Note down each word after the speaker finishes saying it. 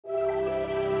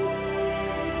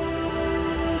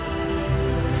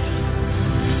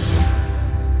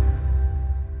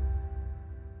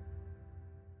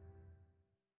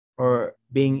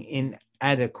being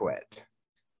inadequate,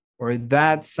 or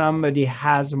that somebody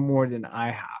has more than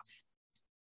I have,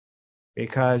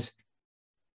 because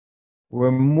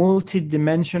we're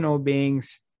multidimensional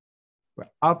beings. We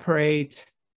operate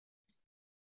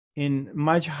in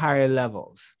much higher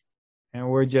levels, and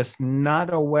we're just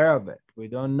not aware of it. We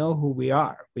don't know who we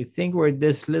are. We think we're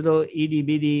this little itty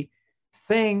bitty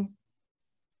thing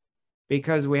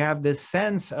because we have this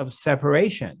sense of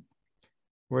separation.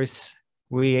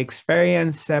 We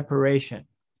experience separation.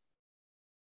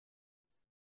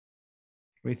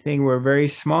 We think we're very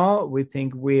small. We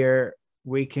think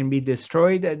we can be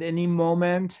destroyed at any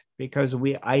moment because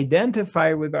we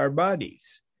identify with our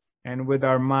bodies and with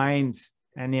our minds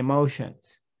and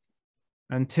emotions.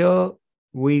 Until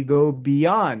we go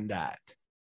beyond that,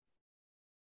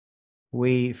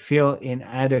 we feel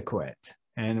inadequate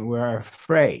and we're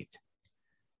afraid.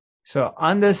 So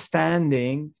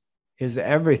understanding is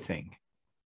everything.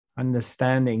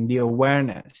 Understanding, the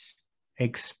awareness,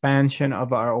 expansion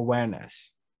of our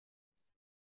awareness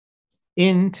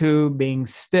into being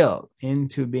still,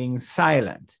 into being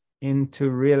silent, into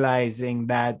realizing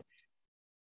that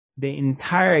the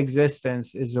entire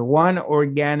existence is one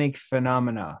organic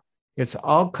phenomena. It's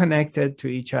all connected to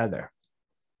each other.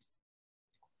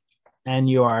 And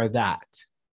you are that.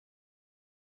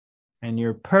 And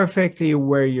you're perfectly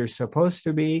where you're supposed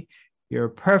to be. You're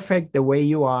perfect the way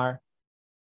you are.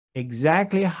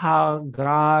 Exactly how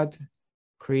God,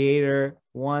 Creator,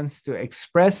 wants to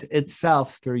express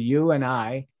itself through you and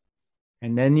I.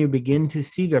 And then you begin to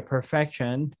see the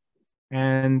perfection.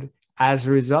 And as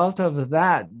a result of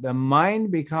that, the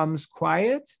mind becomes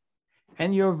quiet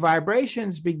and your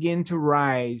vibrations begin to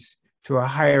rise to a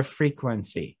higher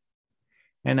frequency.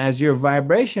 And as your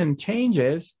vibration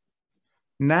changes,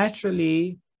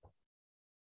 naturally,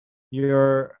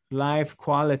 your life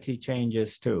quality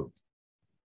changes too.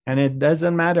 And it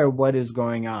doesn't matter what is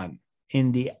going on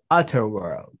in the outer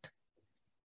world.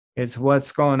 It's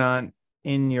what's going on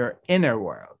in your inner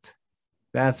world.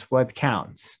 That's what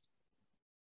counts.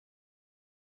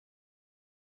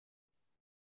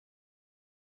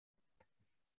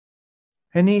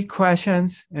 Any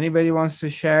questions? Anybody wants to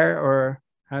share or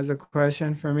has a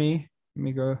question for me? Let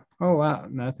me go. Oh, wow.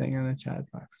 Nothing in the chat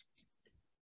box.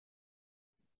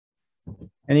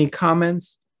 Any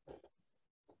comments?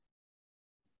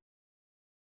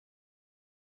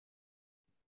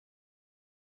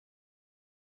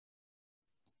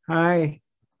 Hi.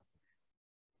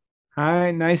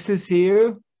 Hi. Nice to see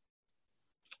you.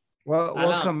 Well, Salam.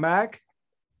 welcome back.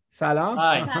 Salam.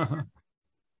 Hi.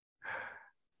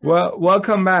 Well,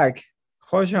 welcome back.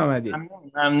 خوش آمدید.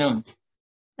 ممنون.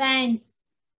 Thanks.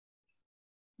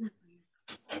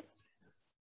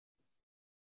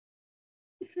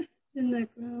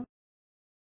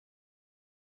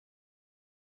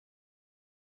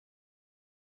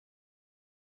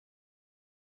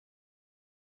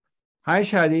 Hi,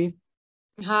 Shadi.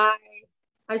 Hi.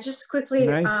 I just quickly,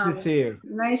 Nice to see you.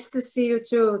 Nice to see you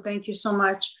too. Thank you so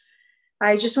much.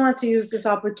 I just wanted to use this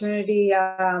opportunity.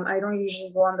 I don't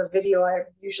usually go on the video. I'm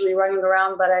usually running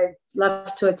around, but I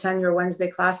love to attend your Wednesday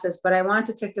classes. But I wanted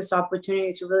to take this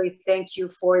opportunity to really thank you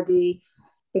for the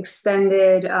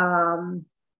extended,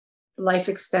 life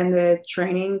extended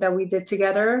training that we did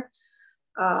together.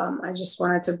 I just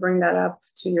wanted to bring that up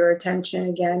to your attention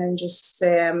again and just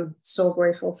say I'm so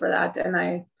grateful for that. And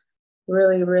I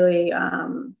really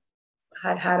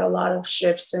had a lot of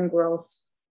shifts and growth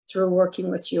through working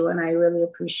with you, and I really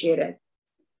appreciate it.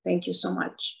 Thank you so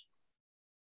much.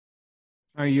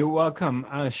 Oh, you're welcome,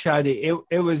 Shadi.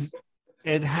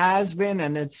 It has been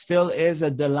and it still is a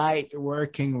delight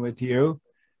working with you.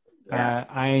 Yeah.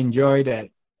 I enjoyed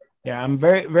it. Yeah, I'm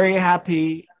very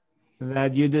happy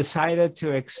that you decided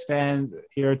to extend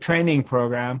your training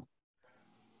program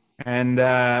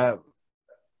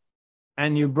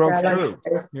and you broke through.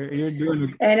 You're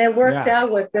doing. And it worked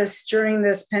out with this during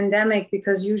this pandemic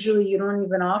because usually you don't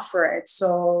even offer it.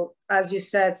 So as you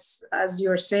said, as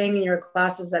you're saying in your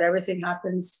classes, that everything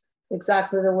happens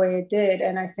exactly the way it did.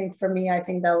 And I think for me, I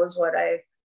think that was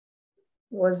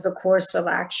was the course of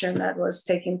action that was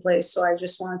taking place. So I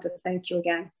just wanted to thank you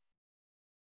again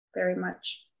very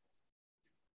much.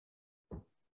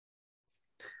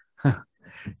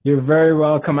 You're very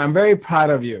welcome. I'm very proud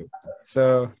of you.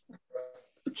 So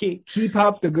keep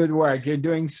up the good work. You're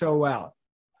doing so well.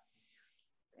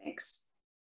 Thanks.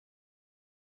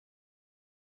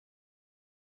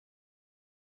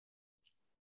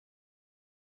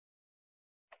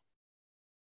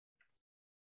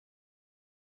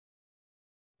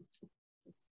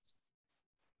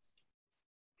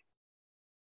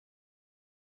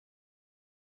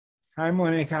 Hi,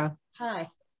 Monica. Hi.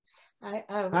 I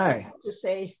Hi. want to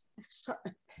say,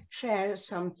 share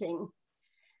something.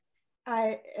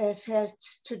 I felt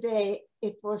today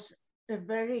it was a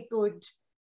very good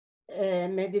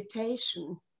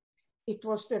meditation. It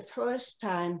was the first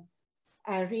time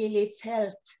I really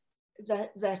felt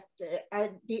that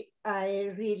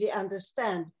I really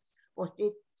understand what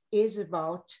it is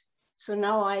about. So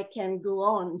now I can go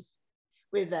on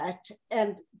with that.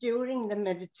 And during the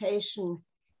meditation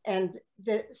and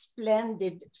the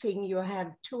splendid thing you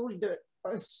have told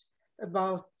us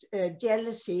about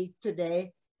jealousy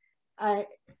today, I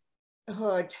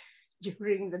heard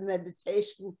during the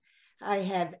meditation, I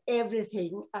have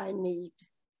everything I need.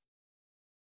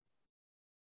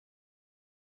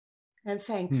 And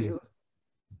thank you.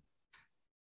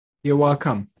 You're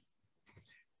welcome.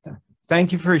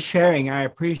 Thank you for sharing. I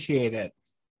appreciate it.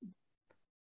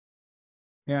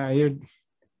 Yeah,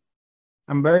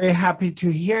 I'm very happy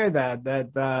to hear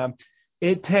that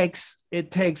it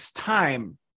takes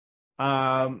time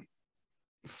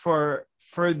for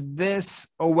this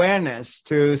awareness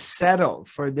to settle,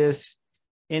 for this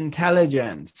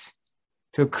intelligence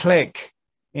to click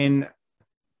in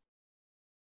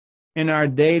our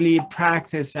daily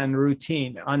practice and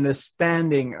routine,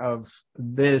 understanding of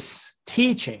this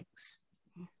teachings,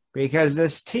 because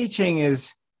this teaching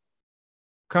is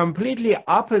completely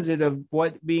opposite of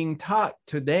what being taught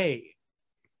today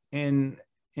in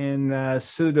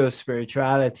pseudo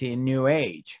spirituality in New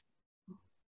Age.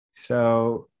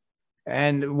 So,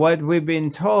 and what we've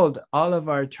been told all of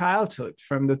our childhood,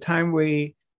 from the time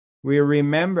we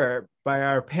remember by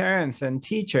our parents and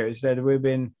teachers, that we've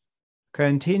been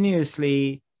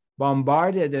continuously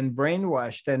bombarded and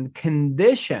brainwashed and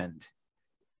conditioned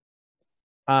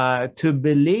to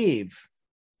believe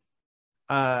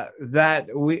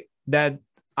that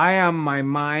I am my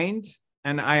mind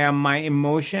and I am my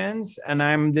emotions and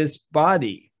I'm this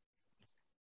body.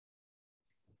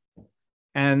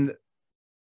 And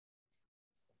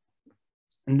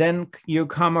then you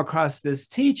come across these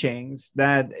teachings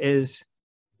that is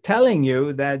telling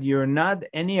you that you're not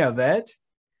any of it.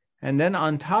 And then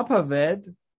on top of it,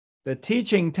 the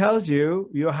teaching tells you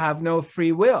you have no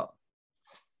free will.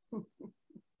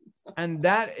 And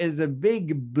that is a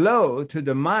big blow to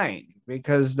the mind,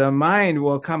 because the mind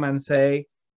will come and say,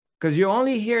 because you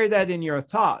only hear that in your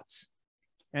thoughts.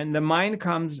 And the mind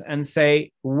comes and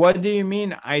say, what do you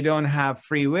mean I don't have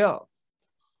free will?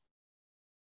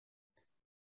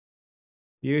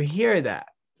 You hear that.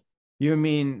 You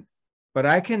mean, but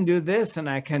I can do this and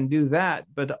I can do that.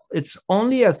 But it's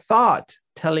only a thought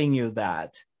telling you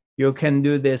that you can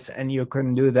do this and you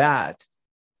can do that.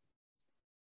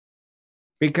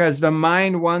 Because the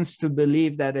mind wants to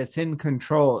believe that it's in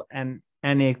control and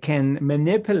it can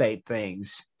manipulate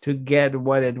things to get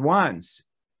what it wants.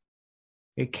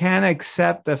 It can't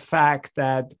accept the fact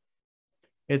that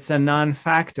it's a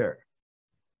non-factor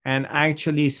and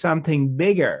actually something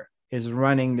bigger is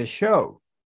running the show.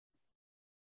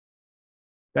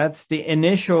 That's the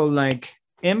initial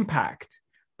impact.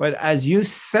 But as you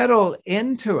settle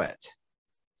into it,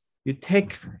 you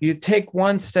take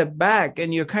one step back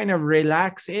and you kind of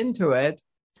relax into it.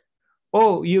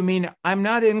 Oh, you mean I'm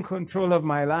not in control of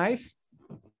my life?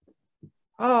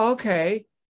 Oh, okay.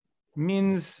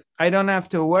 Means I don't have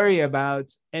to worry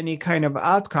about any kind of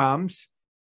outcomes.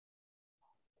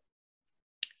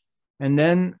 And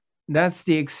then that's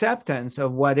the acceptance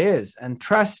of what is and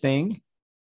trusting.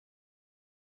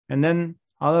 And then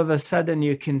all of a sudden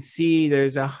you can see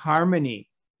there's a harmony.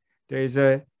 There's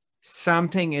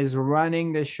something is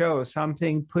running the show,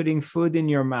 something putting food in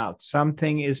your mouth,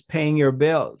 something is paying your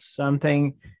bills,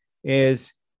 something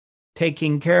is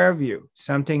taking care of you,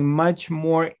 something much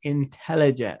more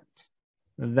intelligent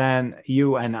than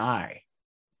you and I.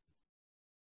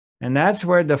 And that's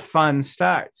where the fun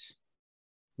starts.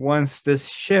 Once this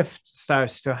shift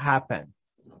starts to happen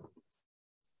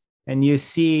and you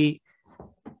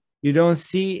don't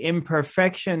see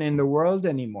imperfection in the world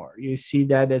anymore. You see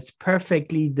that it's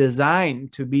perfectly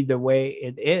designed to be the way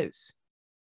it is.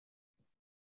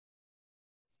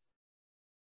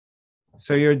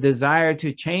 So your desire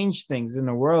to change things in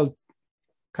the world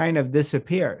kind of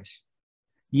disappears.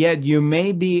 Yet you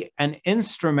may be an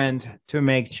instrument to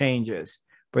make changes,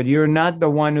 but you're not the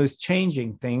one who's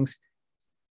changing things.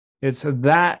 It's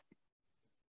that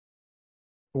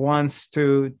wants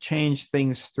to change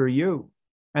things through you.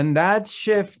 And that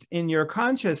shift in your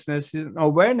consciousness and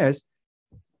awareness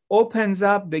opens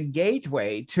up the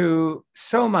gateway to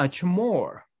so much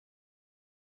more.